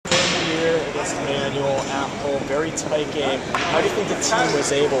against Emmanuel at home. Very tight game. How do you think the team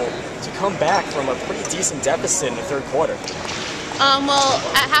was able to come back from a pretty decent deficit in the third quarter? Well,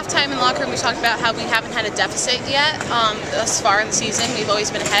 at halftime in the locker room, we talked about how we haven't had a deficit yet thus far in the season. We've always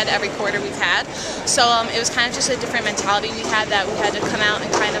been ahead every quarter we've had. So it was kind of just a different mentality we had, that we had to come out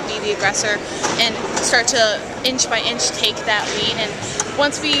and kind of be the aggressor and start to inch by inch take that lead. And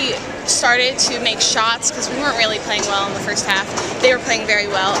once we started to make shots, because we weren't really playing well in the first half, they were playing very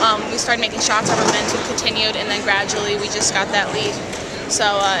well. We started making shots, our momentum continued, and then gradually we just got that lead.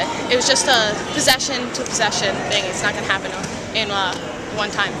 So it was just a possession-to-possession thing. It's not going to happen in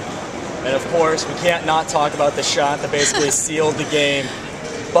one time. And of course, we can't not talk about the shot that basically sealed the game.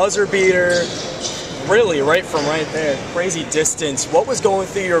 Buzzer beater, really right from right there. Crazy distance. What was going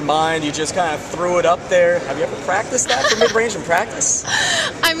through your mind? You just kind of threw it up there. Have you ever practiced that for mid-range in practice?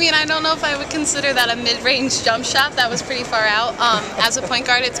 I mean, I don't know if I would consider that a mid-range jump shot. That was pretty far out. As a point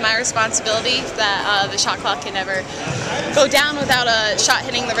guard, it's my responsibility that the shot clock can never go down without a shot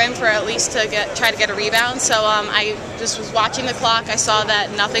hitting the rim for at least to try to get a rebound. So I just was watching the clock. I saw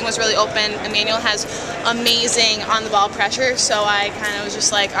that nothing was really open. Emmanuel has amazing on-the-ball pressure, so I kind of was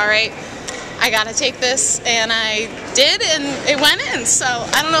just like, all right, I gotta take this, and I did, and it went in. So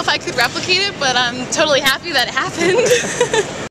I don't know if I could replicate it, but I'm totally happy that it happened.